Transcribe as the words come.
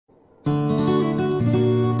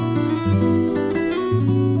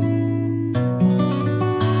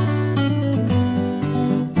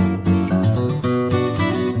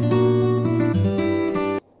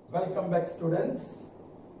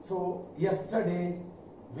So yesterday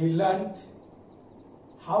we learnt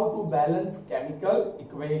how to balance chemical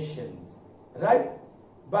equations, right?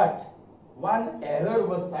 But one error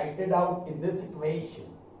was cited out in this equation.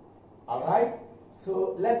 Alright,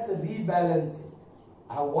 so let's rebalance it.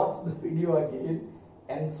 I have watched the video again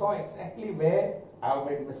and saw exactly where I have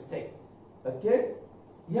made mistake. Okay?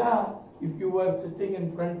 Yeah, if you were sitting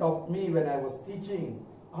in front of me when I was teaching,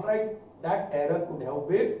 alright, that error could have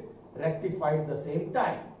been rectified at the same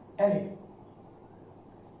time. Anyway,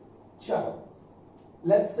 chalo.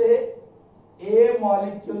 Let's say A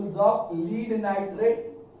molecules of lead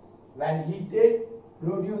nitrate when heated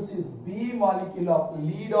produces B molecule of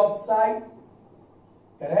lead oxide,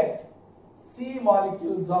 correct? C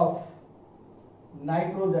molecules of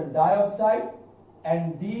nitrogen dioxide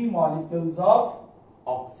and D molecules of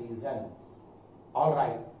oxygen.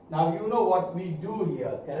 Alright, now you know what we do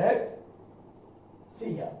here, correct?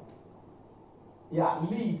 See here. Yeah,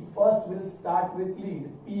 lead. First we'll start with lead,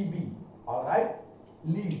 PB. Alright,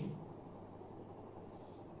 lead.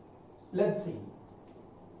 Let's see.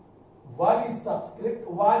 1 is subscript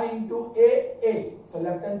 1 into A. So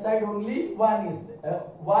left hand side only 1 is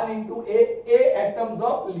 1 into A atoms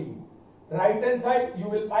of lead. Right hand side you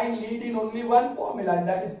will find lead in only one formula, and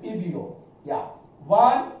that is PbO. Yeah,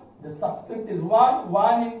 1, the subscript is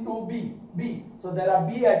 1 into B. So there are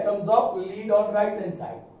B atoms of lead on right hand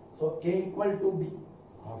side. So A equal to B.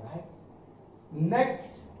 Alright.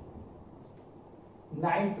 Next,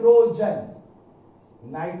 nitrogen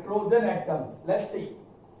atoms. Let's see.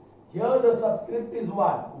 Here the subscript is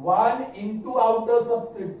 1 into outer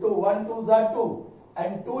subscript 2, 1 2s are 2,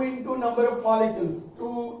 and 2 into number of molecules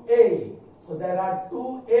 2A. So there are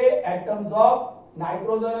 2A atoms of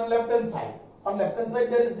nitrogen on left hand side. On left hand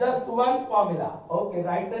side there is just one formula. Okay,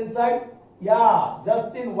 right hand side, yeah,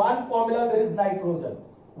 just in one formula there is nitrogen.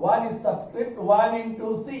 1 is subscript 1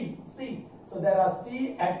 into C. So there are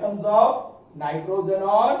C atoms of nitrogen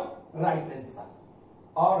on right hand side.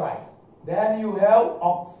 Alright. Then you have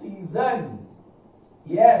oxygen.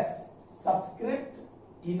 Yes, subscript,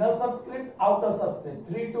 inner subscript, outer subscript.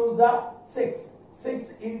 3 2s are 6.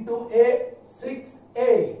 6 into A,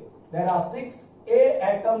 6A. There are 6A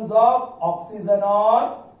atoms of oxygen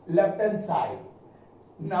on left hand side.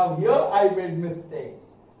 Now here I made mistake.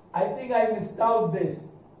 I think I missed out this.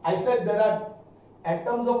 I said there are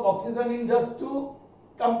atoms of oxygen in just 2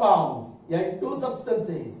 compounds. Yeah, in 2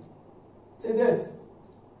 substances. See this.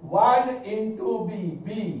 1 into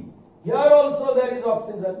B. Here also there is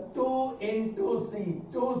oxygen. 2 into C.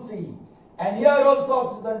 2C. And here also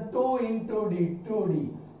oxygen. 2 into D.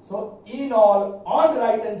 2D. So in all, on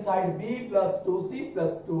right hand side, B plus 2C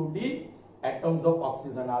plus 2D atoms of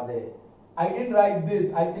oxygen are there. I didn't write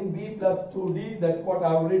this. I think B plus 2D, that's what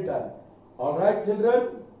I have written. Alright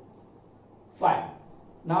children? Fine.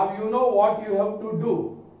 Now you know what you have to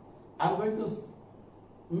do. I'm going to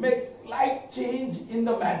make slight change in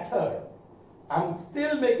the method. I'm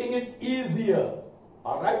still making it easier.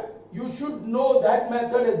 Alright? You should know that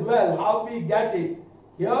method as well, how we get it.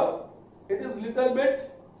 Here, it is little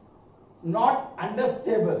bit not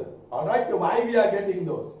understable. Alright? Why we are getting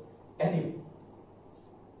those? Anyway.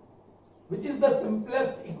 Which is the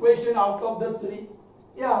simplest equation out of the 3?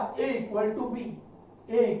 Yeah, A equal to B.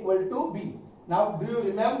 A equal to B. Now, do you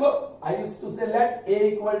remember? I used to say let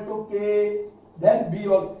A equal to K. Then B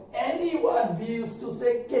also. Anyone we used to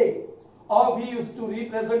say K, or we used to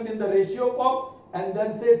represent in the ratio form and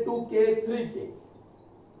then say 2K, 3K.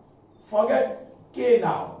 Forget K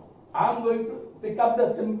now. I am going to pick up the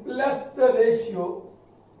simplest ratio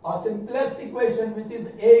or simplest equation, which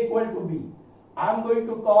is A equal to B. I am going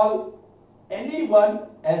to call anyone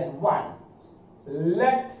as 1.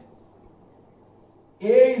 Let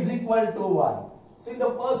A is equal to 1. So in the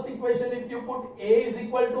first equation, if you put A is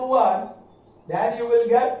equal to 1, then you will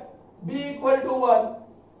get B equal to 1.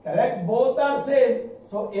 Correct? Both are same.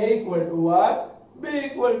 So A equal to 1, B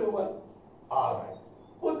equal to 1. Alright.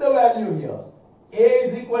 Put the value here. A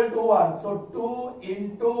is equal to 1. So 2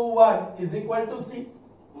 into 1 is equal to C.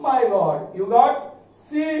 My God, you got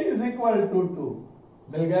C is equal to 2.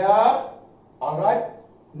 Mil gaya? Alright.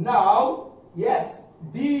 Now, yes,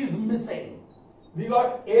 D is missing. We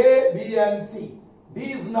got A, B and C.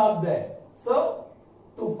 D is not there. So,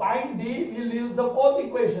 to find D, we will use the fourth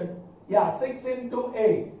equation. Yeah, 6 into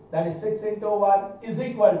A, that is 6 into 1 is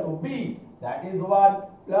equal to B, that is 1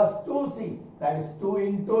 plus 2C, that is 2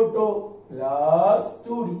 into 2 plus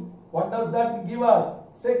 2D. What does that give us?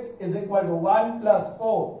 6 is equal to 1 plus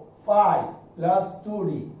 4, 5 plus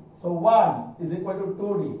 2D. So 1 is equal to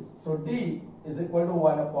 2D. So D is equal to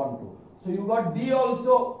 1 upon 2. So you got D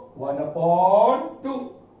also 1 upon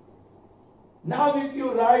 2. Now if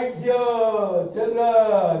you write here,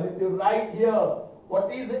 children, if you write here,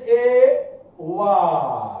 what is A?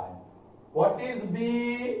 1. What is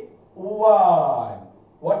B? 1.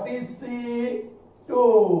 What is C?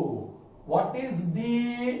 2. What is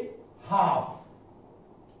D? Half.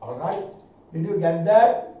 Alright? Did you get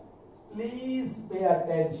that? Please pay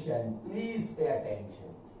attention. Please pay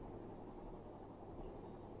attention.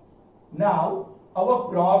 Now, our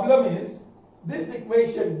problem is this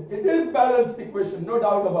equation. It is balanced equation, no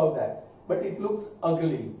doubt about that. But it looks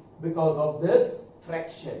ugly because of this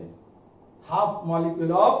fraction. Half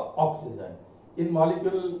molecule of oxygen. In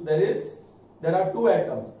molecule there are 2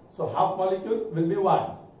 atoms. So half molecule will be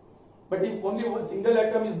 1. But if only one single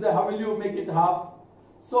atom is there, how will you make it half?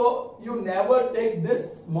 So you never take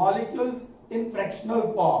this molecules in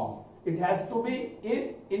fractional forms. It has to be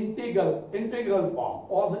in integral form,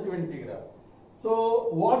 positive integral. So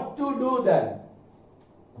what to do then?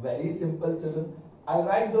 Very simple, children. I'll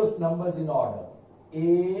write those numbers in order.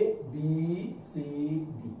 A, B, C,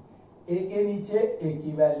 D. A के नीचे A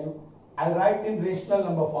की value. I'll write in rational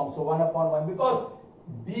number form. So 1 upon 1 because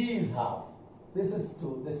D is half. This is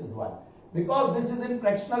 2. This is 1. Because this is in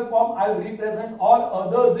fractional form, I'll represent all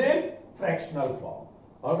others in fractional form.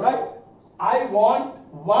 Alright? I want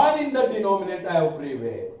 1 in the denominator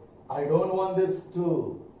everywhere. I don't want this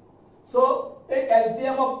 2. So take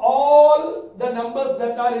LCM of all the numbers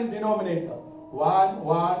that are in denominator. 1,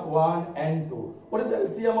 1, 1 and 2. What is the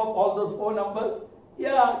LCM of all those 4 numbers?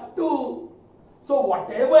 Yeah, 2. So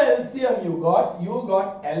whatever LCM you got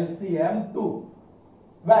LCM 2.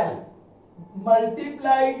 Well,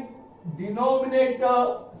 multiplied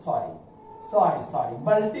denominator,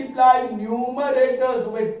 multiply numerators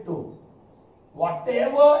with 2.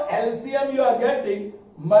 Whatever LCM you are getting,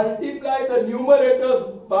 multiply the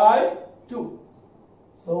numerators by 2.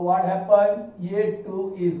 So what happens? Ye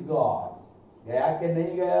 2 is gone. Gaya ke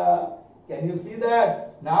nahi gaya? Can you see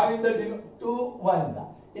that? Now in the 2 ones.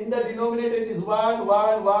 In the denominator it is 1,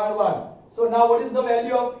 1, 1, 1. So now what is the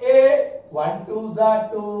value of A? 1 2s are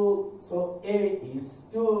 2. So A is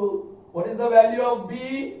 2. What is the value of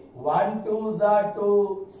B? 1 2s are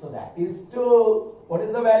 2. So that is 2. What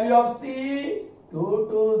is the value of C? 2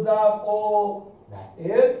 2s are 4. That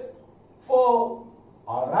is 4.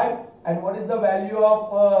 Alright. And what is the value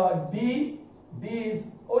of D? D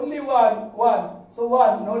is only 1. 1. So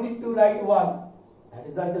 1. No need to write 1. That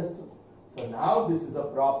is understood. So now this is a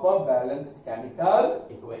proper balanced chemical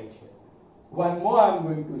equation. One more I am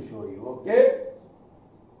going to show you. Okay.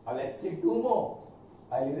 Now let's see 2 more.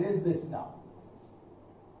 I'll erase this now.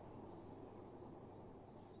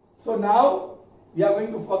 So now we are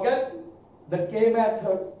going to forget the K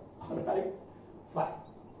method. Alright. Fine.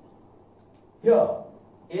 Here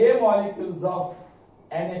A molecules of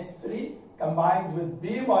NH3 combines with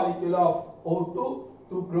B molecule of O2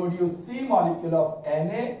 to produce C molecule of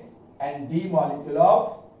Na and D molecule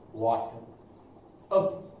of water.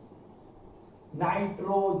 Okay.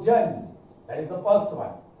 Nitrogen, that is the first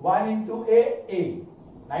one. 1 into A.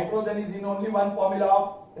 Nitrogen is in only one formula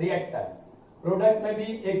of reactants. Product may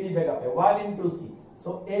be A की जगह पे 1 into C.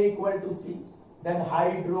 So A equal to C. Then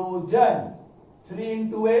hydrogen, 3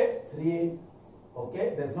 into A, 3A.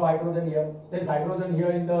 Okay, there is no hydrogen here. There is hydrogen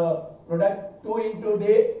here in the product. 2 into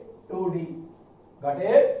D, 2D. Got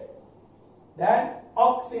it? Then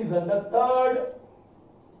oxygen, the third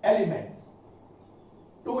element.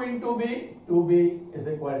 2 into B, 2B is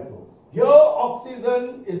equal to. Here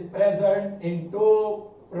oxygen is present in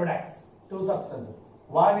 2 products, 2 substances.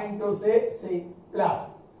 1 into C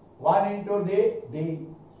plus 1 into D.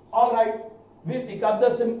 Alright, we pick up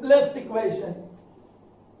the simplest equation.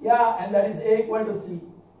 Yeah, and that is A equal to C.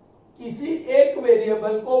 किसी एक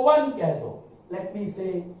variable को 1 कह दो. Let me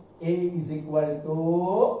say A is equal to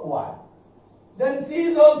 1. Then C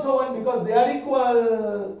is also 1 because they are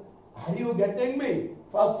equal. Are you getting me?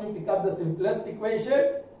 First you pick up the simplest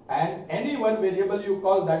equation and any one variable you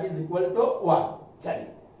call that is equal to 1. Chali.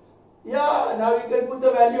 Yeah, now you can put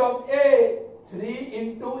the value of A. 3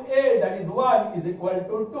 into A, that is 1, is equal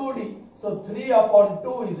to 2D. So 3 upon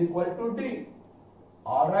 2 is equal to D.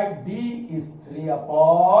 Alright, D is 3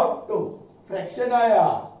 upon 2. Fraction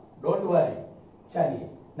aaya. Don't worry. Chaliye.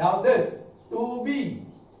 Now this 2B.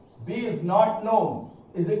 B is not known.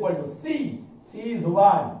 Is equal to C. C is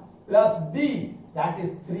 1 plus D. That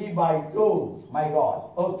is 3 by 2. My God.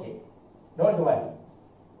 Okay. Don't worry.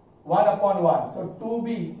 1 upon 1. So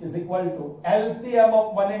 2B is equal to LCM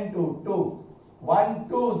of 1 and 2. 2. 1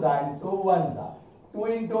 2s and 2 1s are. 2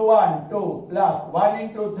 into 1, 2 plus 1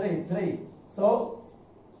 into 3, 3. So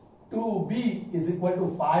 2B is equal to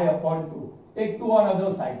 5 upon 2. Take 2 on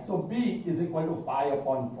other side. So B is equal to 5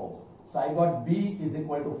 upon 4. So I got B is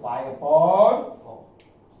equal to 5 upon 4.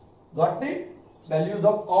 Got it? Values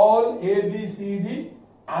of all A, B, C, D.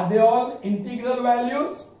 Are they all integral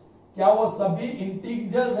values? क्या वो सभी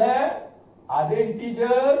integers है? Are they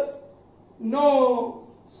integers? No.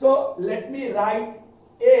 So let me write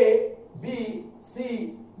A, B,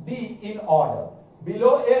 C, D in order.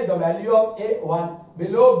 Below A, the value of A, 1.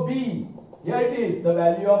 Below B, here it is, the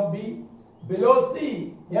value of B. Below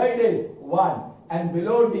C, here it is, 1. And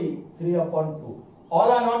below D, 3 upon 2.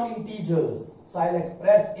 All are not integers. So I'll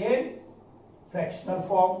express in fractional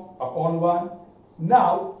form upon 1.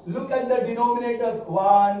 Now, look at the denominators.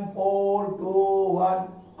 1, 4, 2, 1.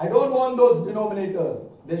 I don't want those denominators.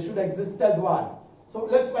 They should exist as 1. So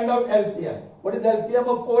let's find out LCM. What is LCM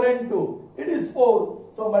of 4 and 2? It is 4.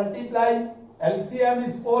 So multiply. LCM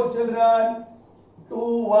is 4, children. 2,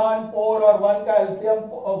 1, 4 or 1 ka LCM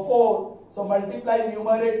 4. So multiply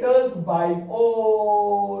numerators by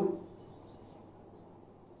 4.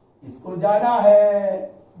 इसको जाना है.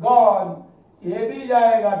 Gone. A भी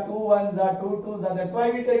जाएगा. 2 1s are 2 2s are. That's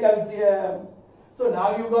why we take LCM. So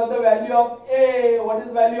now you got the value of A. What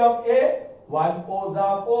is value of A? 1 4s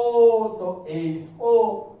are 4. So A is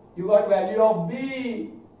 4. You got value of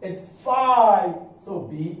B. It's 5. So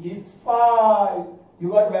B is 5. You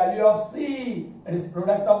got value of C. It is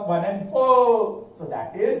product of 1 and 4. So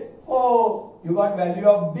that is 4. You got value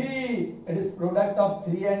of D. It is product of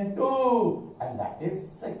 3 and 2. And that is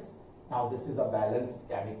 6. Now this is a balanced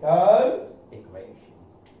chemical equation.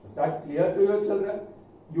 Is that clear to you, children?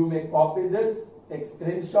 You may copy this, take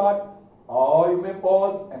screenshot, or you may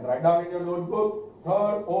pause and write down in your notebook,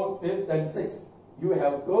 3rd, 4th, 5th and 6th. You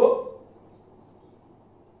have to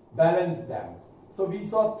balance them. So we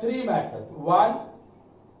saw 3 methods. 1,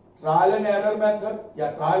 trial and error method,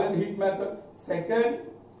 trial and heat method. Second,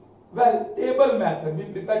 table method. We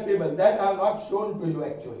prepare table. That I have not shown to you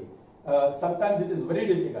actually. Sometimes it is very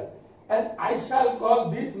difficult. And I shall call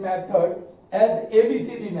this method as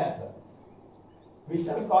ABCD method. We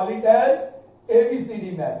shall call it as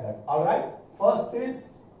ABCD method. Alright. First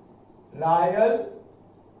is trial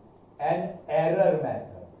and error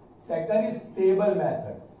method. Second is table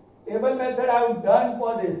method. Table method I have done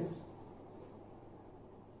for this.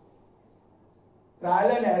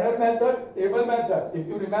 Trial and error method, table method. If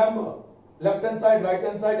you remember, left hand side, right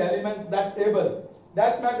hand side elements, that table.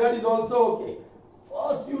 That method is also okay.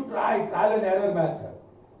 First you try trial and error method.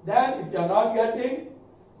 Then if you are not getting,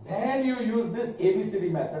 then you use this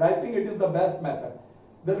ABCD method. I think it is the best method.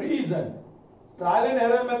 The reason, trial and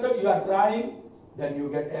error method, you are trying, then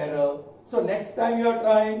you get error. So next time you are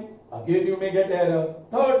trying, again you may get error.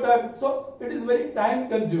 Third time, so it is very time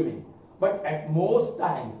consuming. But at most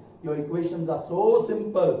times, your equations are so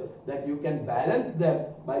simple that you can balance them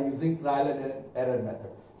by using trial and error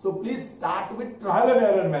method. So please start with trial and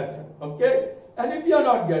error method. Okay? And if you are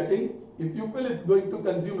not getting, if you feel it's going to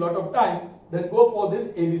consume a lot of time, then go for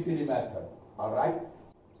this ABCD method. Alright?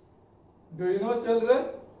 Do you know, children?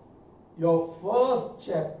 Your first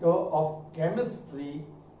chapter of chemistry,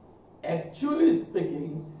 actually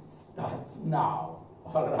speaking, starts now.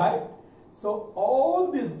 Alright? So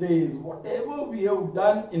all these days, whatever we have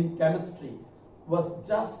done in chemistry was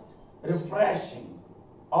just refreshing,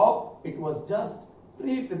 or it was just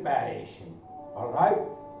pre-preparation. Alright?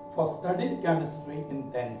 For studying chemistry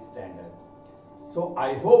in 10th standard. So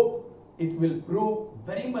I hope it will prove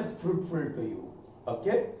very much fruitful to you.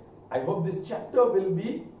 Okay? I hope this chapter will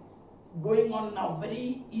be going on now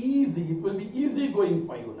very easy. It will be easy going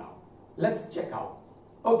for you now. Let's check out.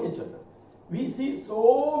 Okay, children. We see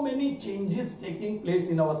so many changes taking place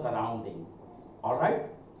in our surrounding. Alright?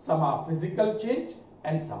 Some are physical change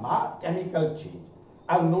and some are chemical change.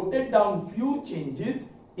 I've noted down few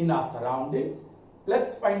changes in our surroundings.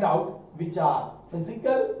 Let's find out which are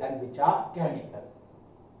physical and which are chemical.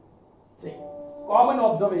 Say, common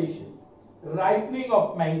observations. Ripening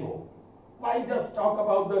of mango. Why just talk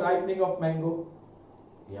about the ripening of mango?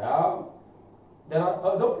 Yeah, there are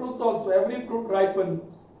other fruits also. Every fruit ripens.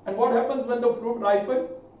 And what happens when the fruit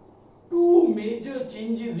ripens? Two major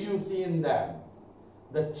changes you see in them.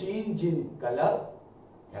 The change in color,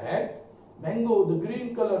 correct? Mango, the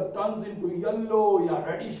green color turns into yellow,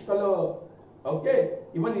 reddish color. Okay,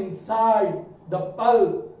 even inside the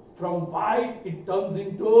pulp, from white it turns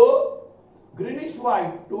into greenish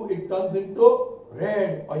white to it turns into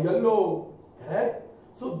red or yellow, correct?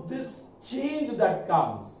 So this change that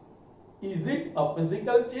comes, is it a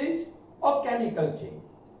physical change or chemical change?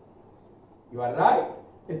 You are right,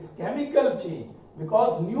 it's chemical change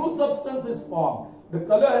because new substance is formed, the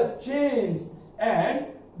color has changed and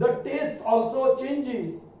the taste also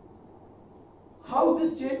changes. How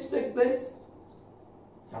this change takes place?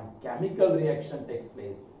 some chemical reaction takes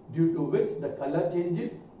place, due to which the color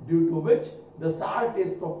changes, due to which the sour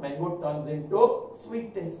taste of mango turns into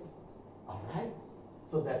sweet taste. Alright,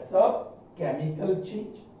 so that's a chemical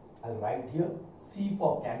change. I'll write here C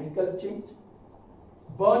for chemical change.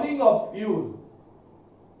 Burning of fuel,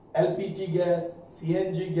 LPG gas,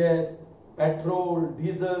 CNG gas, petrol,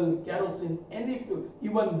 diesel, kerosene, any fuel,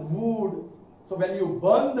 even wood. So when you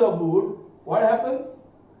burn the wood, what happens?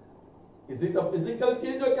 Is it a physical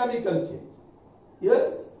change or chemical change?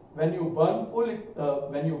 Yes. When you burn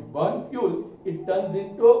fuel, it turns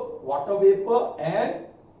into water vapor and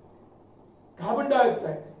carbon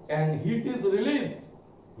dioxide, and heat is released.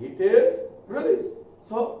 Heat is released.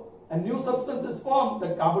 So a new substance is formed.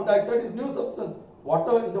 The carbon dioxide is new substance.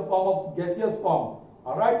 Water in the form of gaseous form.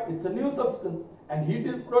 Alright, it's a new substance and heat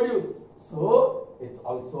is produced. So it's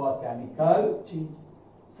also a chemical change.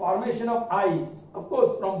 Formation of ice, of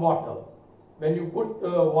course, from water. When you put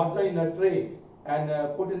water in a tray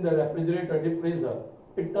and put in the refrigerator, deep freezer,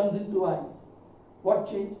 it turns into ice. What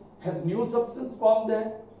change? Has new substance formed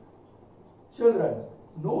there? Children,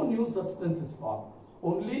 no new substance is formed.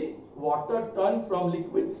 Only water turned from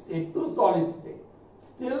liquid state to solid state.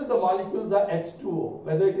 Still the molecules are H2O,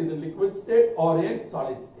 whether it is in liquid state or in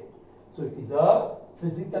solid state. So it is a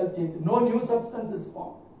physical change. No new substance is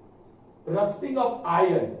formed. Rusting of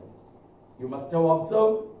iron. You must have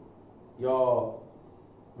observed your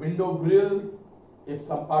window grills, if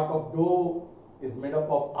some part of door is made up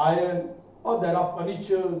of iron, or there are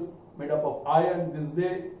furnitures made up of iron. This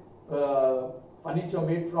day, furniture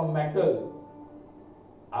made from metal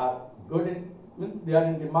are good in, means they are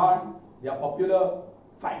in demand, they are popular,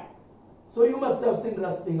 fine. So you must have seen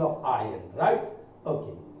rusting of iron, right?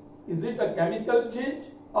 Okay. Is it a chemical change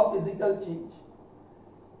or physical change?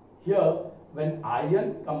 Here, when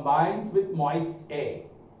iron combines with moist air,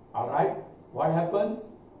 alright, what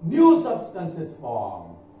happens? New substance is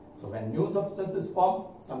formed. So when new substance is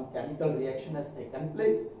formed, some chemical reaction has taken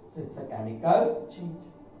place. So it's a chemical change.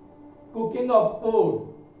 Cooking of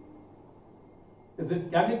food. Is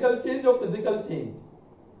it chemical change or physical change?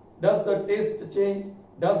 Does the taste change?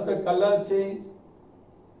 Does the color change?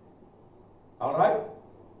 Alright?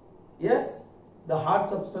 Yes, the hard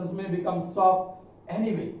substance may become soft.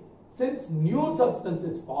 Anyway, since new substance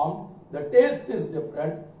is formed, the taste is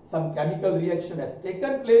different. Some chemical reaction has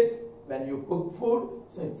taken place when you cook food.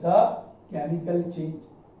 So it's a chemical change.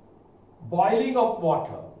 Boiling of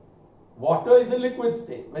water. Water is a liquid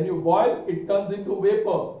state. When you boil, it turns into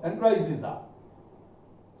vapor and rises up.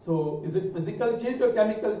 So is it physical change or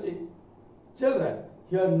chemical change? Children,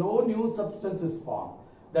 here no new substance is formed.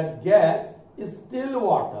 That gas is still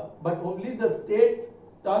water, but only the state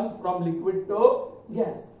turns from liquid to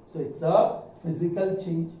gas. So it's a physical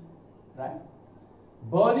change, right?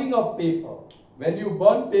 Burning of paper. When you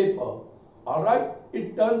burn paper, alright,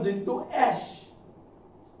 it turns into ash,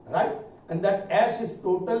 right? And that ash is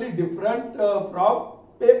totally different from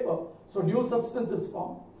paper. So new substance is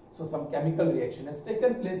formed. So some chemical reaction has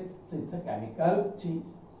taken place. So it's a chemical change.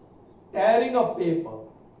 Tearing of paper.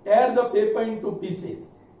 Tear the paper into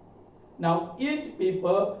pieces. Now each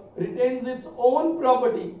paper retains its own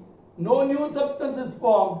property. No new substance is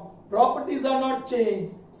formed. Properties are not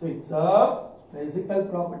changed. So it's a physical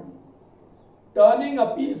property. Turning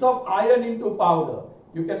a piece of iron into powder.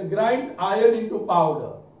 You can grind iron into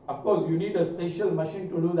powder. Of course, you need a special machine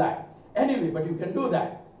to do that. Anyway, but you can do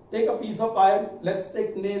that. Take a piece of iron, let's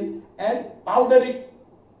take nail and powder it.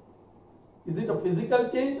 Is it a physical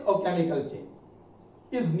change or chemical change?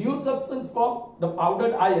 Is new substance formed? The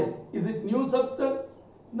powdered iron, is it new substance?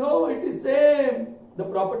 No, it is same. The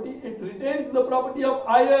property, it retains the property of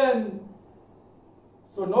iron.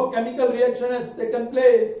 So no chemical reaction has taken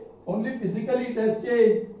place. Only physically it has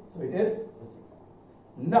changed. So it is physical.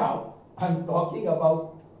 Now, I am talking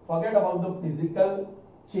about, forget about the physical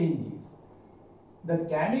changes. The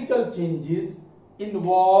chemical changes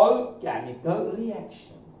involve chemical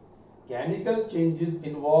reactions. Chemical changes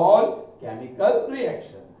involve chemical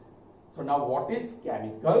reactions. So now what is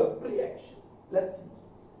chemical reaction? Let's see.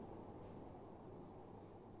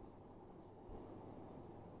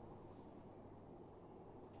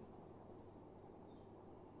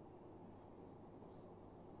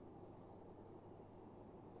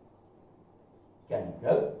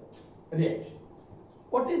 Chemical reaction.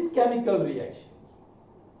 What is chemical reaction?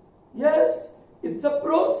 Yes, it's a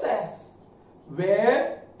process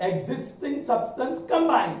where existing substance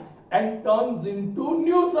combine and turns into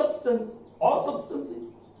new substance or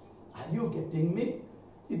substances. Are you getting me?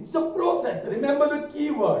 It's a process. Remember the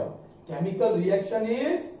key word. Chemical reaction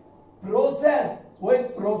is process. वो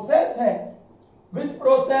एक process है. Which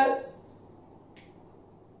process?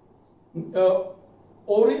 original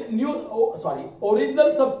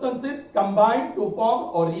substances combine to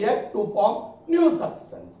form or react to form new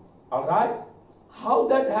substance. All right. How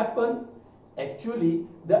that happens? Actually,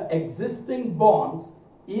 the existing bonds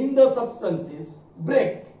in the substances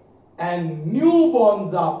break and new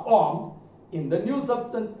bonds are formed in the new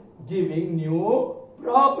substance, giving new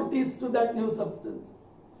properties to that new substance.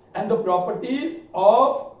 And the properties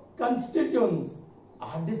of constituents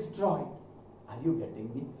are destroyed. Are you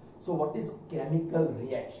getting me? So what is chemical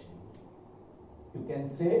reaction? You can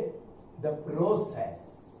say the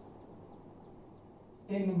process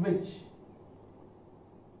in which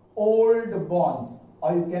old bonds,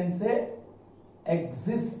 or you can say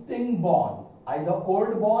existing bonds, either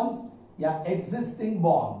old bonds or existing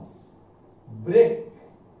bonds, break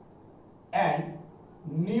and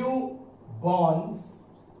new bonds,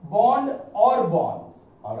 bond or bonds,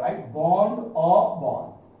 all right, bond or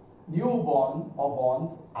bonds, new bond or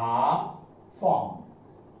bonds are formed.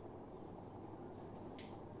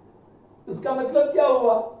 इसका मतलब क्या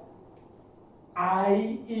हुआ?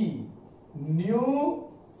 i.e. new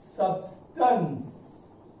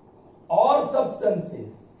substance or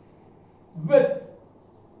substances with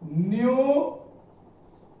new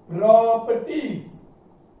properties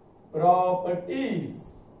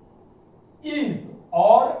is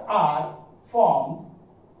or are formed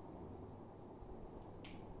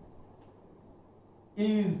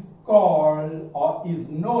is called or is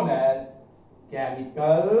known as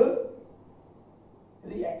chemical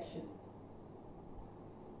reaction.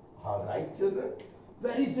 All right, children.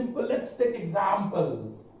 Very simple. Let's take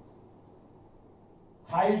examples.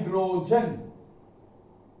 Hydrogen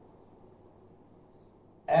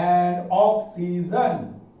and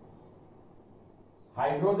oxygen.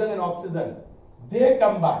 Hydrogen and oxygen, they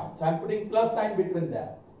combine. So I'm putting plus sign between them.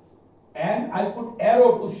 And I'll put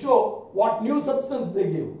arrow to show what new substance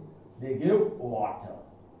they give. They give water.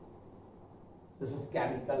 This is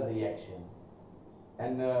chemical reaction.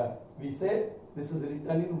 And we say this is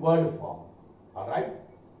written in word form. Alright?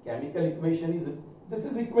 Chemical equation is, this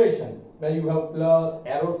is equation where you have plus,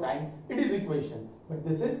 arrow sign. It is equation. But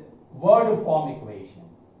this is word form equation.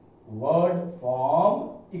 Word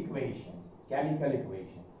form equation. Chemical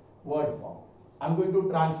equation. Word form. I'm going to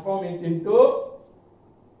transform it into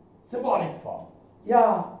symbolic form.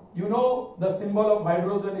 Yeah, you know the symbol of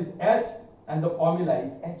hydrogen is H and the formula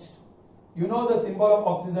is H2. You know the symbol of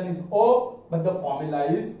oxygen is O, but the formula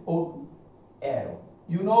is O2. Arrow.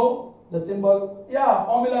 You know the symbol, yeah,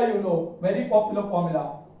 formula you know, very popular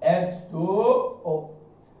formula, H2O.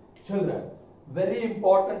 Children, very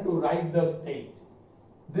important to write the state.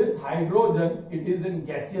 This hydrogen, it is in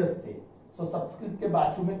gaseous state. So subscript के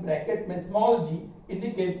बाजू में bracket में small g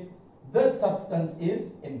indicates this substance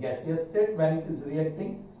is in gaseous state when it is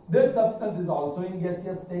reacting. This substance is also in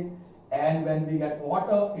gaseous state, and when we get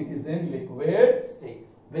water, it is in liquid state.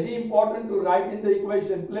 Very important to write in the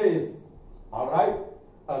equation, please. All right.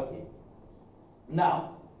 Okay.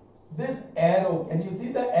 Now, this arrow, can you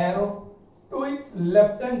see the arrow? To its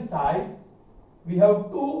left hand side, we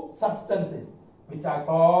have two substances which are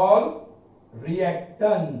called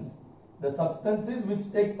reactants. The substances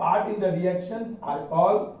which take part in the reactions are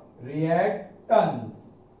called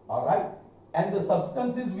reactants. Alright. And the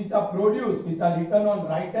substances which are produced, which are written on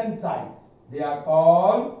right hand side, they are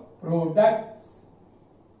called products.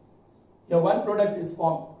 Here one product is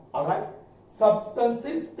formed. Alright.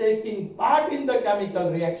 Substances taking part in the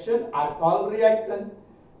chemical reaction are called reactants.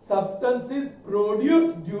 Substances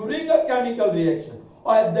produced during a chemical reaction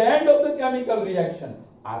or at the end of the chemical reaction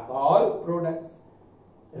are called products.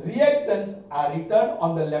 Reactants are written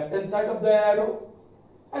on the left hand side of the arrow,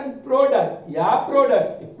 and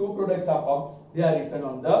products, if two products are formed, they are written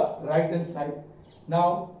on the right hand side.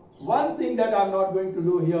 Now, one thing that I am not going to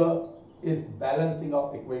do here is balancing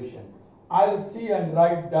of equation. I'll see and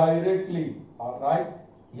write directly. Alright,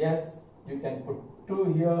 yes, you can put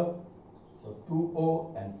 2 here, so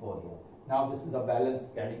 2O and 4 here. Now this is a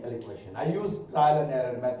balanced chemical equation. I used trial and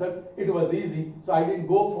error method. It was easy, so I didn't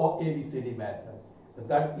go for ABCD method. Is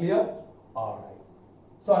that clear? Alright.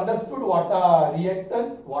 So understood what are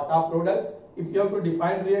reactants, what are products. If you have to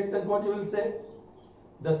define reactants, what you will say?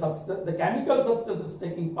 The chemical substances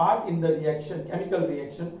taking part in the reaction, chemical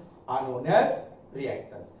reaction, are known as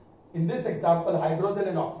reactants. In this example, hydrogen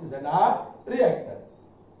and oxygen are reactants.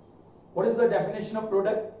 What is the definition of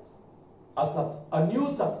product? A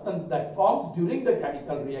new substance that forms during the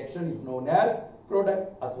chemical reaction is known as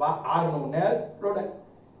product, athwa are known as products.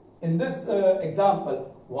 In this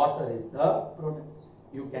example, water is the product.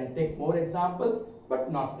 You can take more examples,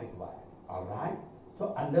 but not required. Alright.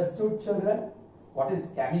 So understood, children? What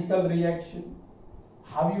is chemical reaction?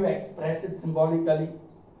 how you express it symbolically?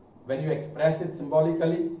 When you express it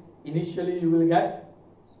symbolically, initially you will get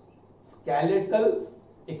skeletal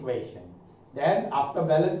equation. Then after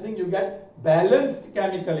balancing, you get balanced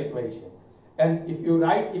chemical equation. And if you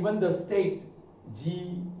write even the state,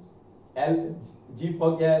 G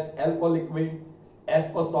for gas, L for liquid,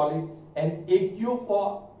 S for solid, and AQ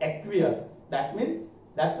for aqueous, that means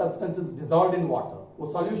that substance is dissolved in water.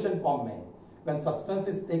 वो solution form में है. When substance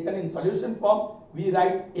is taken in solution form, we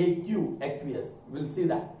write AQ, aqueous. We'll see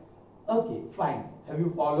that. Okay, fine. Have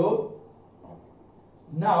you followed?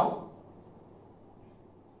 Now,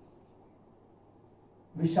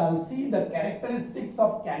 we shall see the characteristics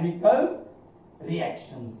of chemical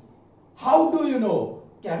reactions. How do you know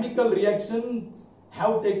chemical reactions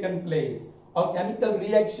have taken place or chemical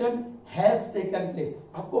reaction has taken place?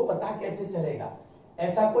 आपको पता कैसे चलेगा?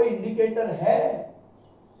 ऐसा कोई indicator है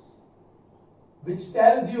which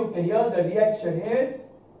tells you that here the reaction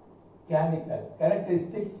is chemical?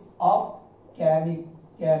 Characteristics of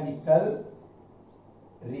chemical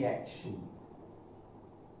reaction.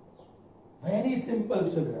 Very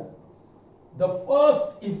simple, children. The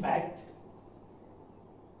first effect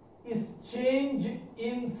is change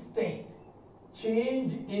in state.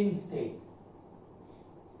 Change in state.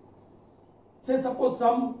 Say suppose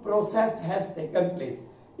some process has taken place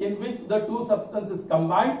in which the two substances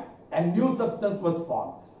combined and new substance was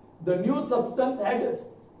formed. The new substance had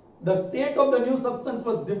the state of the new substance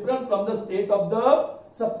was different from the state of the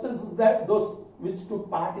substances that those which took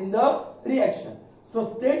part in the reaction. So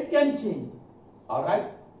state can change. All right.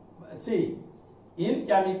 See, in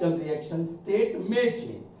chemical reaction, state may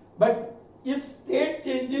change. But if state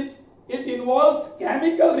changes, it involves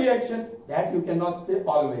chemical reaction. That you cannot say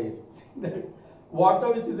always. See that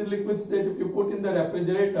water which is in liquid state, if you put in the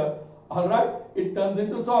refrigerator, all right, it turns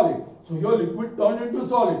into solid. So your liquid turned into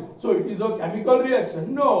solid. So it is a chemical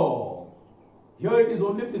reaction. No. Here it is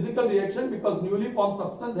only physical reaction because newly formed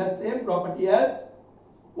substance has same property as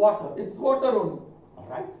water. It's water only. All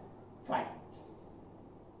right. Fine.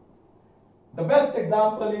 The best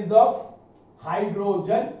example is of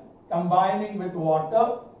hydrogen combining with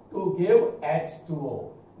water to give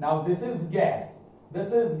H2O. Now this is gas.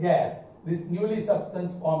 This is gas. This newly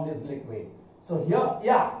substance formed is liquid. So here,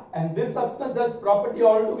 yeah, and this substance has property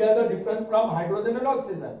altogether different from hydrogen and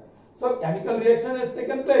oxygen. So chemical reaction has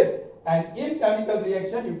taken place. And in chemical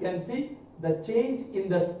reaction, you can see the change in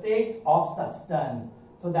the state of substance.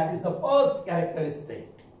 So that is the first characteristic.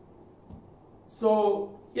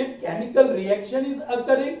 So if chemical reaction is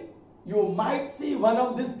occurring, you might see one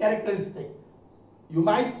of these characteristics. You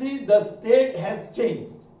might see the state has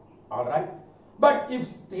changed. All right. But if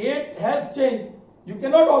state has changed, you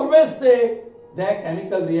cannot always say that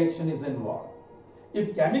chemical reaction is involved.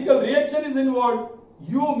 If chemical reaction is involved,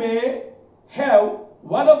 you may have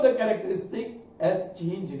one of the characteristics as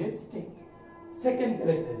change in its state. Second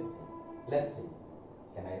characteristic. Let's see.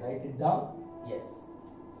 Can I write it down? Yes.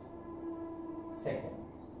 Second.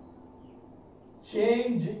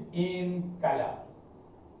 Change in color.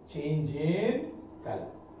 Change in color.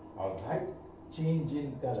 All right. Change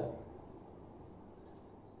in color.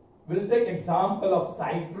 We'll take example of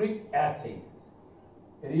citric acid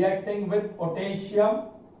reacting with potassium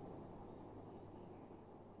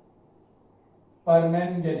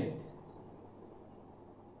permanganate,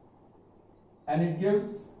 and it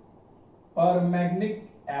gives permanganic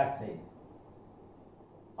acid.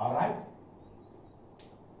 All right.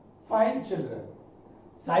 Fine, children.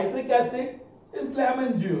 Citric acid is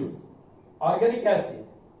lemon juice. Organic acid.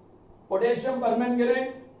 Potassium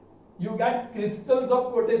permanganate, you get crystals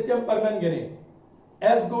of potassium permanganate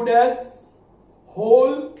as good as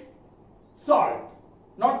whole salt,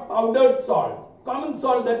 not powdered salt, common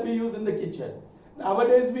salt that we use in the kitchen.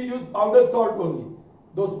 Nowadays we use powdered salt only.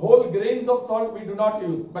 Those whole grains of salt we do not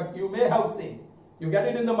use, but you may have seen. You get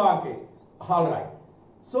it in the market. All right.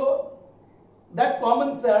 So that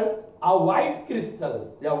common salt are white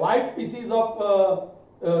crystals. They are white pieces of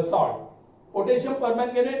salt. Potassium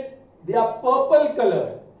permanganate, they are purple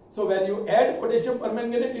colored. So when you add potassium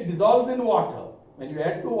permanganate, it dissolves in water. When you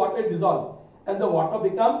add to water, it dissolves. And the water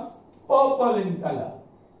becomes purple in color.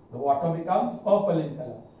 The water becomes purple in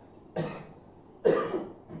color.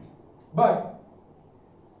 But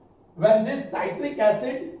when this citric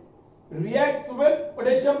acid reacts with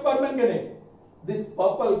potassium permanganate, this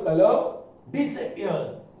purple color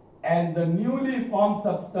disappears and the newly formed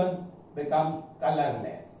substance becomes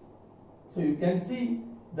colorless. So you can see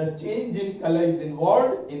the change in color is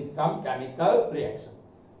involved in some chemical reaction.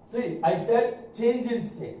 See, I said change in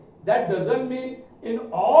state. That doesn't mean in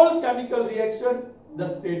all chemical reaction the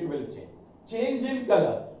state will change. change in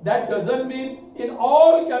color. That doesn't mean in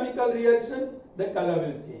all chemical reactions the color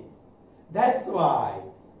will change. That's why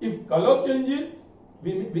if color changes,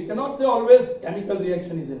 we cannot say always chemical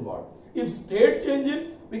reaction is involved. If state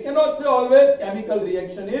changes, we cannot say always chemical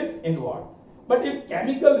reaction is involved. But if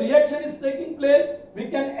chemical reaction is taking place, we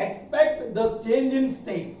can expect the change in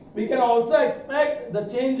state. We can also expect the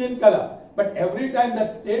change in color. But every time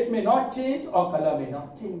that state may not change or color may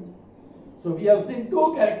not change. So we have seen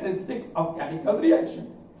two characteristics of chemical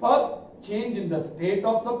reaction. First, change in the state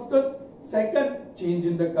of substance. Second, change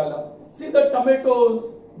in the color. See the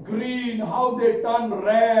tomatoes, green, how they turn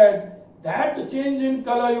red. That change in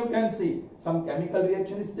color you can see. Some chemical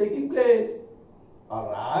reaction is taking place.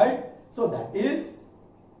 Alright. So that is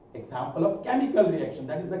example of chemical reaction.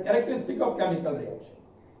 That is the characteristic of chemical reaction.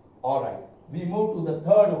 Alright. We move to the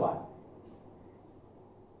third one.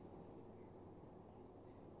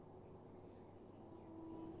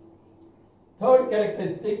 Third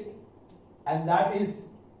characteristic, and that is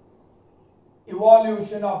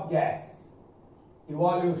evolution of gas.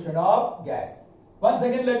 Evolution of gas. Once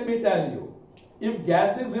again, let me tell you, if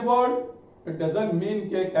gas is evolved, it doesn't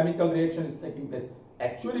mean a chemical reaction is taking place.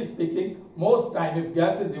 Actually speaking, most time if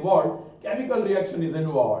gas is evolved, chemical reaction is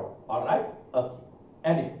involved. Alright? Okay.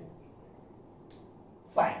 Anyway.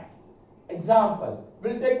 Fine. Example,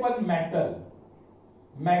 we'll take one metal,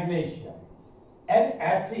 magnesium, an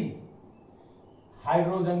acid,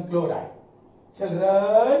 hydrogen chloride.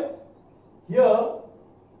 Children, here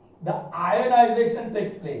the ionization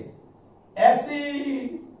takes place.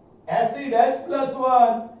 Acid H plus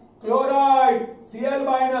 1, chloride Cl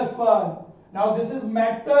minus 1. Now this is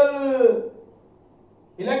metal,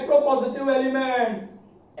 electropositive element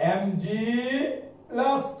Mg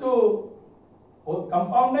plus 2. वो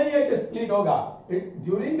compound नहीं है कि split होगा.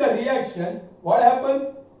 During the reaction, what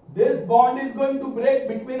happens? This bond is going to break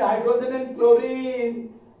between hydrogen and chlorine,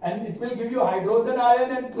 and it will give you hydrogen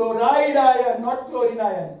ion and chloride ion, not chlorine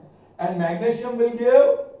ion. And magnesium will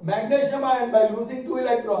give magnesium ion by losing 2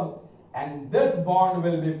 electrons. And this bond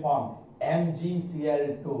will be formed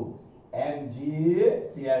MgCl2.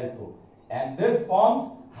 MgCl2. And this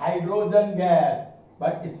forms hydrogen gas,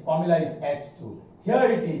 but its formula is H2.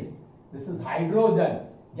 Here it is. This is hydrogen.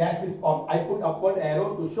 Gas is formed. I put upward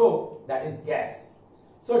arrow to show that is gas.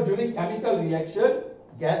 So during chemical reaction,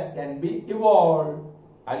 gas can be evolved.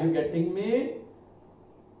 Are you getting me?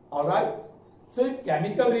 Alright. So if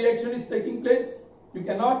chemical reaction is taking place, you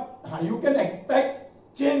can expect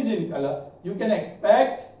change in color, you can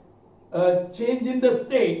expect change in the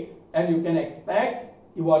state, and you can expect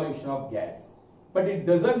evolution of gas. But it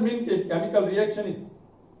doesn't mean that chemical reaction is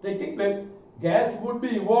taking place, gas would be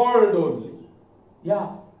evolved only.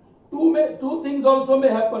 Yeah. Two things also may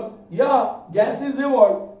happen. Yeah, gas is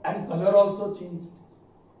evolved and color also changed.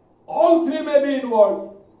 All three may be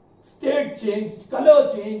involved. State changed, color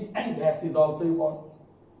changed, and gas is also evolved.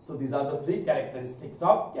 So these are the three characteristics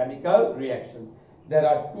of chemical reactions. There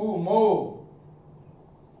are two more.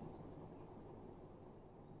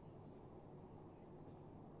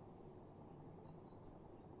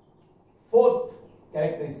 Fourth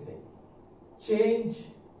characteristic, change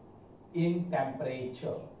in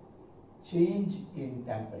temperature. Change in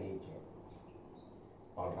temperature.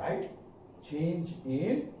 Alright? Change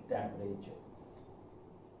in temperature.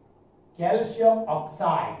 Calcium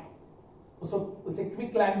oxide, उसे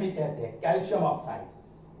quicklime भी कहते हैं, calcium oxide.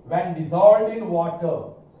 When dissolved in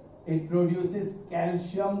water, it produces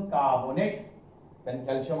calcium carbonate. When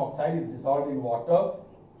calcium oxide is dissolved in water,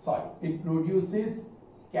 it produces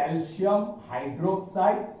calcium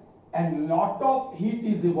hydroxide, and lot of heat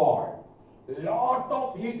is evolved. Lot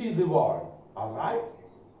of heat is evolved. Alright?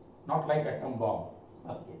 Not like atom bomb.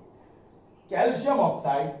 Okay. Calcium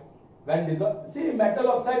oxide, when dissolved, see metal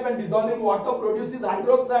oxide when dissolved in water produces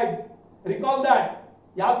hydroxide. Recall that.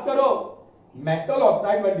 Yaad karo. Metal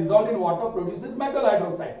oxide when dissolved in water produces metal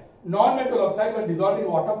hydroxide. Non-metal oxide when dissolved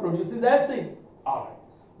in water produces acid. Alright.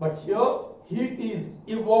 But here heat is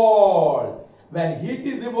evolved. When heat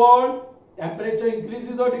is evolved, temperature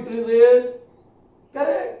increases or decreases?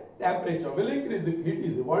 Correct. Temperature will increase. If heat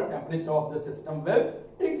is evolved, temperature of the system will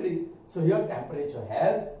increase. So here temperature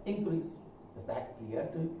has increased. Is that clear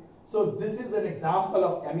to you? So this is an example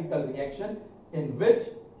of chemical reaction in which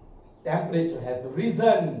temperature has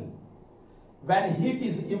risen. When heat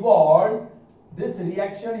is evolved, this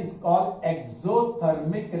reaction is called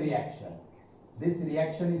exothermic reaction. This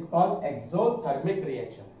reaction is called exothermic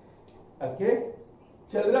reaction. Okay?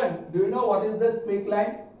 Children, do you know what is this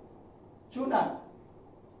quicklime? Chuna.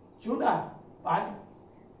 चूना पानी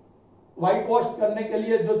white wash करने के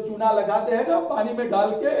लिए जो चूना लगाते हैं ना पानी में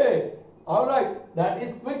डाल के, ऑलराइट, दैट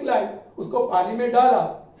इज क्विकलाइम. उसको पानी में डाला,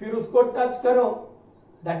 फिर उसको टच करो,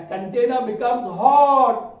 दैट कंटेनर बिकम्स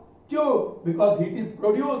हॉट. क्यों? Because heat is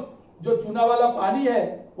produce. जो चूना वाला पानी है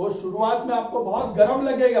वो शुरुआत में आपको बहुत गर्म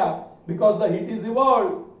लगेगा, because the heat is evolve.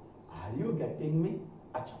 Are you getting me?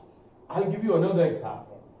 अच्छा, I will give you another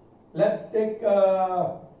example. Let's take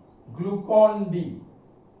glucon D.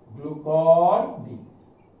 Glucon D.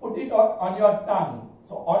 Put it on your tongue.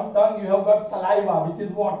 So on tongue you have got saliva, which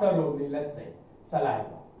is water only, let's say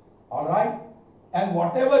saliva. All right, and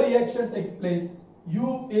whatever reaction takes place, you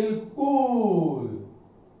feel cool.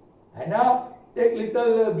 And now take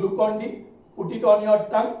little glucon D, put it on your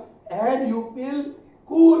tongue, and you feel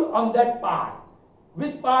cool on that part.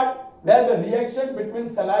 Which part? Where the reaction between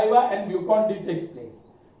saliva and glucon D takes place.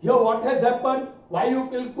 Here what has happened? Why you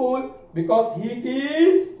feel cool? Because heat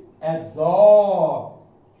is absorbed.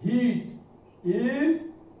 Heat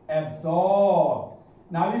is absorbed.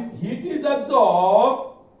 Now if heat is absorbed,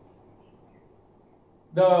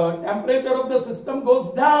 the temperature of the system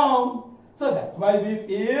goes down. So that's why we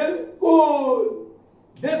feel cool.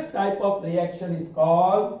 This type of reaction is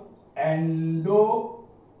called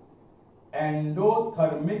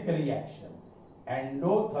endothermic reaction.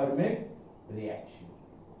 Endothermic reaction.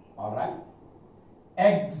 All right.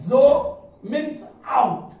 Exo means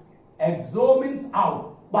out. Exo means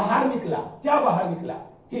out. बाहर निकला. क्या बाहर निकला?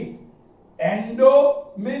 Heat. Endo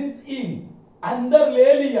means in. अंदर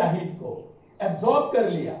ले लिया heat को. Absorb कर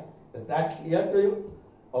लिया. Is that clear to you?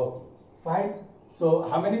 Okay. Fine. So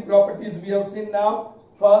how many properties we have seen now?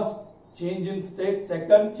 First, change in state.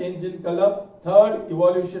 Second, change in color. Third,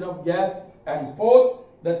 evolution of gas. And fourth,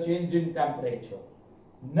 the change in temperature.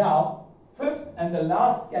 Now, fifth and the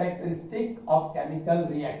last characteristic of chemical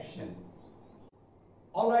reaction.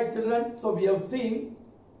 All right, children. So we have seen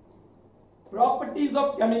properties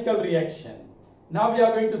of chemical reaction. Now we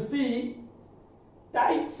are going to see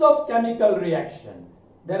types of chemical reaction.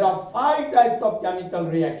 There are 5 types of chemical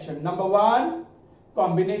reaction. Number 1,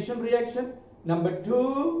 combination reaction. Number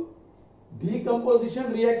 2,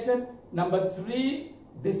 decomposition reaction. Number 3,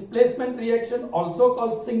 displacement reaction, also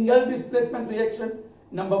called single displacement reaction.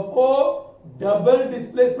 Number 4, double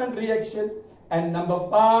displacement reaction. And number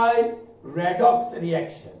 5, redox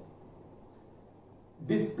reaction.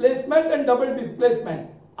 Displacement and double displacement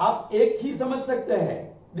आप एक ही समझ सकते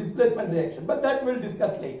हैं, displacement reaction, but that will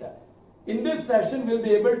discuss later. In this session we'll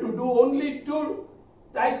be able to do only 2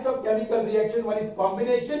 types of chemical reaction. One is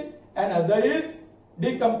combination and other is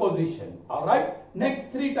decomposition. All right,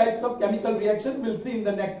 next 3 types of chemical reaction we'll see in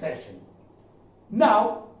the next session.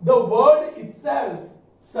 Now the word itself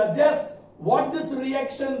suggests what these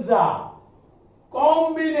reactions are.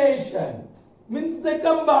 Combination means they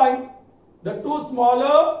combine. The 2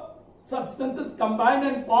 smaller substances combine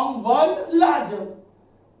and form one larger.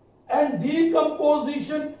 And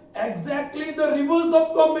decomposition, exactly the reverse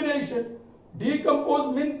of combination.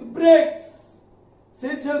 Decompose means breaks.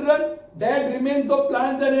 See children, dead remains of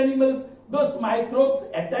plants and animals, those microbes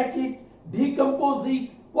attack it, decompose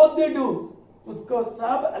it. What they do? उसको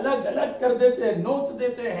सब अलग अलग कर देते हैं, नोच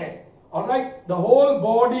देते हैं. All right, the whole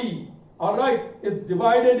body, all right, is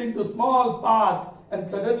divided into small parts and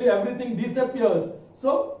suddenly everything disappears.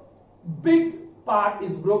 So big part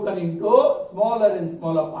is broken into smaller and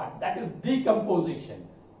smaller part. That is decomposition.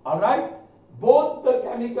 All right, both the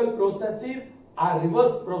chemical processes are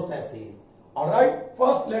reverse processes. All right,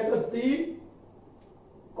 first let us see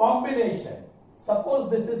combination. Suppose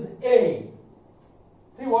this is A.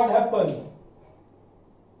 See what happens.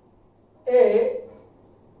 A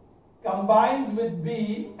combines with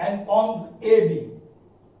B and forms AB.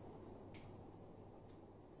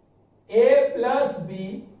 A plus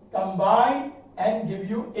B combine and give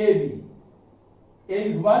you AB. A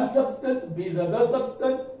is one substance, B is other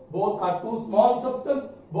substance. Both are 2 small substances.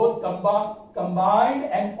 Both combine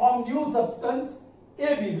and form new substance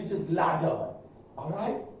AB, which is larger one. All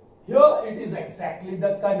right. Here it is exactly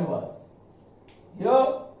the converse.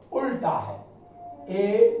 Here ulta hai.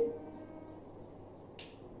 A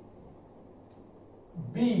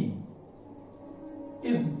B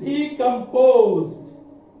is decomposed.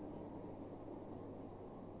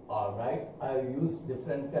 All right, I have used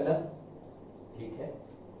different color. ठीक है.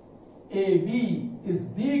 AB is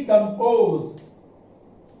decomposed.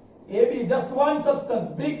 AB just one substance,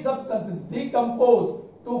 big substance is decomposed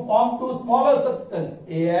to form 2 smaller substance,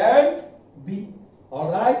 A and B.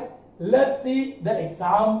 All right, let's see the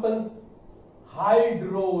examples.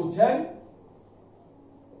 Hydrogen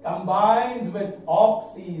combines with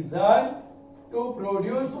oxygen to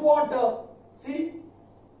produce water. See,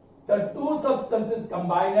 the 2 substances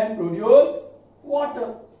combine and produce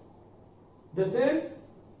water. This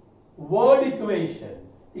is word equation.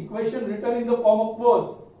 equation written in the form of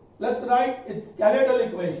words. Let's write its skeletal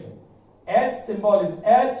equation. H symbol is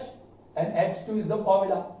H and H2 is the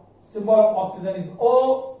formula. Symbol of oxygen is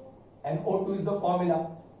O and O2 is the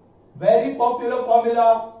formula. Very popular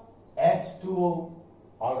formula, H2O.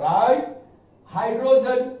 Alright.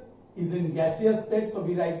 Hydrogen is in gaseous state, so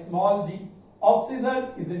we write small g.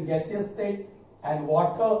 Oxygen is in gaseous state and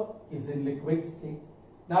water is in liquid state.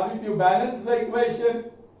 Now if you balance the equation,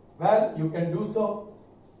 well, you can do so.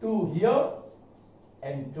 2 here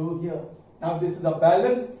and 2 here. Now this is a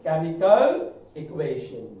balanced chemical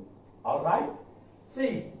equation. Alright.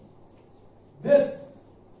 See, this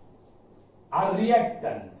are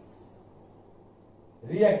reactants.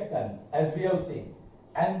 Reactants, as we have seen.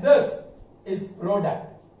 And this is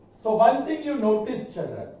product. So one thing you notice,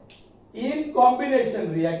 children, in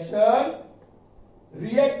combination reaction,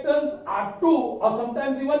 reactants are 2 or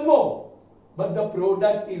sometimes even more, but the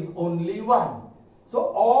product is only 1.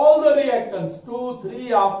 So all the reactants, 2,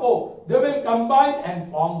 3 or 4, they will combine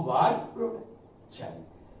and form one product.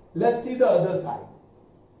 Let's see the other side.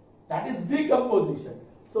 That is decomposition.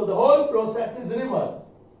 So the whole process is reversed.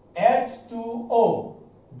 H2O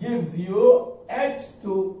gives you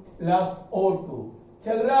H2 plus O2.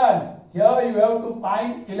 Children, here you have to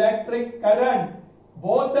find electric current.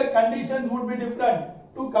 Both the conditions would be different.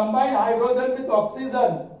 To combine hydrogen with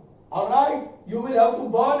oxygen, alright, you will have to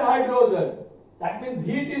burn hydrogen. That means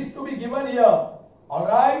heat is to be given here,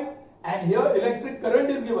 alright, and here electric current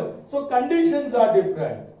is given. So conditions are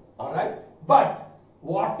different, alright, but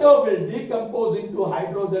water will decompose into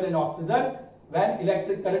hydrogen and oxygen when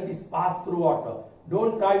electric current is passed through water.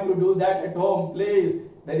 Don't try to do that at home, please.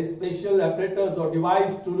 There is special apparatus or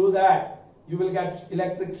device to do that. You will get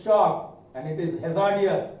electric shock and it is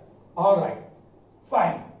hazardous. Alright,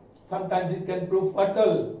 fine. Sometimes it can prove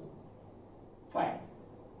fatal. Fine.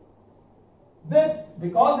 This,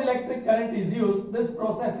 because electric current is used, this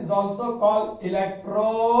process is also called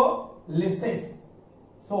electrolysis.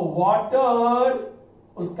 So water,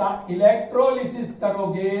 uska electrolysis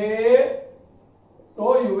karoge,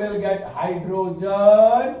 so you will get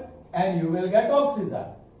hydrogen and you will get oxygen.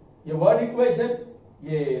 Ye word equation,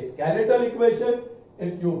 ye skeletal equation.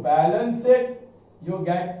 If you balance it, you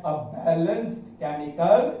get a balanced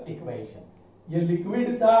chemical equation. Ye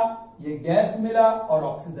liquid tha, ye gas mila और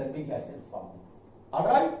oxygen भी gaseous form.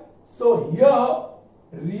 Alright. So here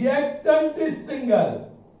reactant is single.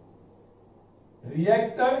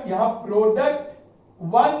 Reactant, यहाँ product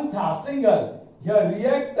 1 था single. Here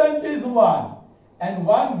reactant is 1 and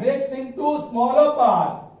 1 breaks into smaller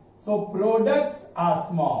parts. So products are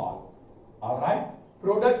small. Alright.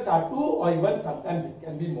 Products are 2 or even sometimes it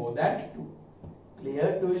can be more than 2.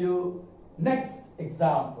 Clear to you? Next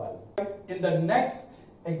example. In the next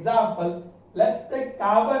example, let's take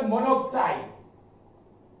carbon monoxide.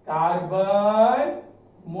 Carbon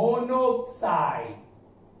monoxide.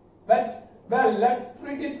 Let's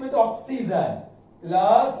treat it with oxygen.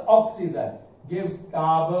 Plus oxygen gives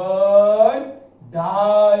carbon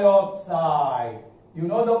dioxide. You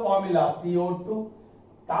know the formula CO2.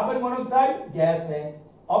 Carbon monoxide gas hai,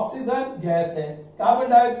 oxygen gas hai, carbon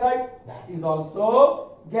dioxide that is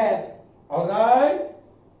also gas. Alright.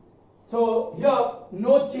 So here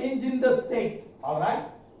no change in the state. Alright.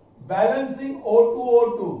 Balancing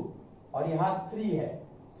O2O2 और यहाँ 3 है.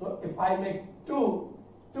 So if I make 2,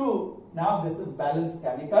 now this is balanced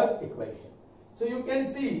chemical equation. So you can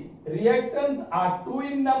see reactants are 2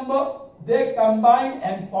 in number. They combine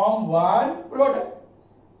and form one product.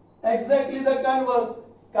 Exactly the converse.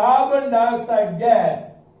 Carbon dioxide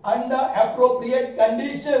gas under appropriate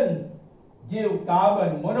conditions give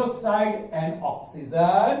carbon monoxide and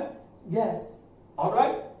oxygen gas.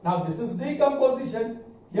 Alright. Now this is decomposition.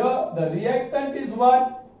 Here the reactant is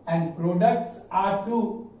 1 and products are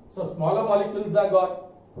 2. So smaller molecules are got.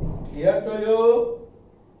 Clear to you?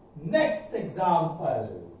 Next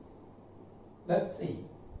example. Let's see.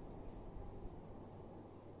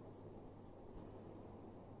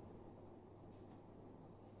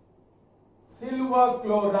 Silver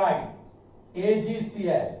chloride,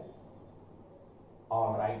 AgCl.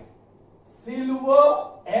 Alright.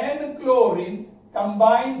 Silver and chlorine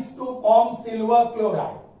combines to form silver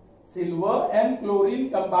chloride. Silver and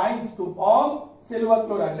chlorine combines to form silver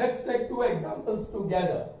chloride. Let's take 2 examples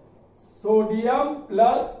together. Sodium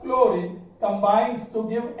plus chlorine combines to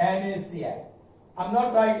give NaCl. I'm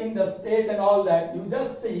not writing the state and all that. You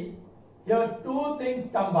just see here 2 things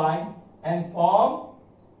combine and form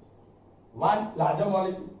one larger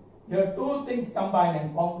molecule. Here 2 things combine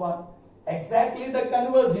and form one. Exactly the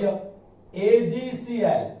converse here.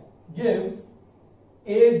 AgCl gives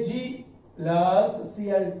Ag plus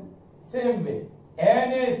Cl2. Same way.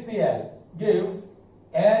 NaCl gives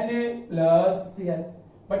Na plus Cl.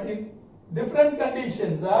 But in different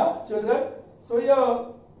conditions, children. So here,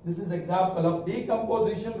 this is example of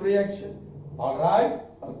decomposition reaction. All right.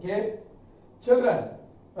 Okay. Children,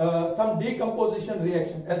 some decomposition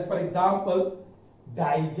reaction. As for example,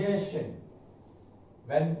 digestion.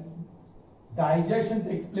 When digestion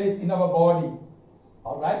takes place in our body,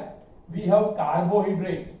 all right, we have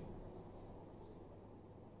carbohydrate.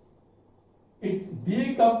 It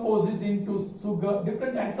decomposes into sugar,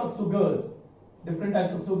 different types of sugars,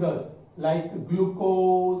 like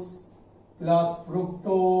glucose plus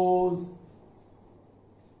fructose.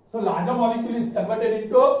 So larger molecule is converted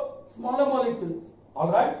into smaller molecules.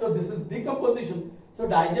 All right. So this is decomposition. So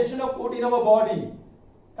digestion of food in our body.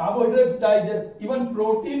 Carbohydrates digest, even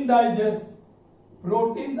protein digest.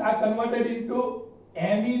 Proteins are converted into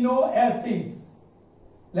amino acids.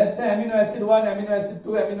 Let's say amino acid 1, amino acid 2,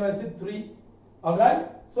 amino acid 3. Alright.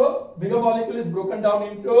 So bigger molecule is broken down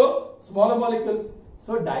into smaller molecules.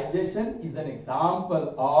 So digestion is an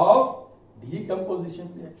example of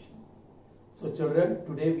decomposition reaction. So children,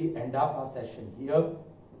 today we end up our session here.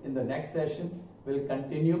 In the next session, we'll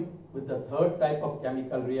continue with the third type of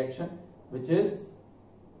chemical reaction, which is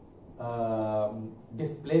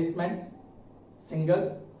displacement,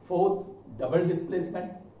 single, fourth, double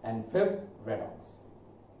displacement, and fifth, redox.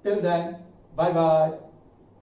 Till then, bye bye.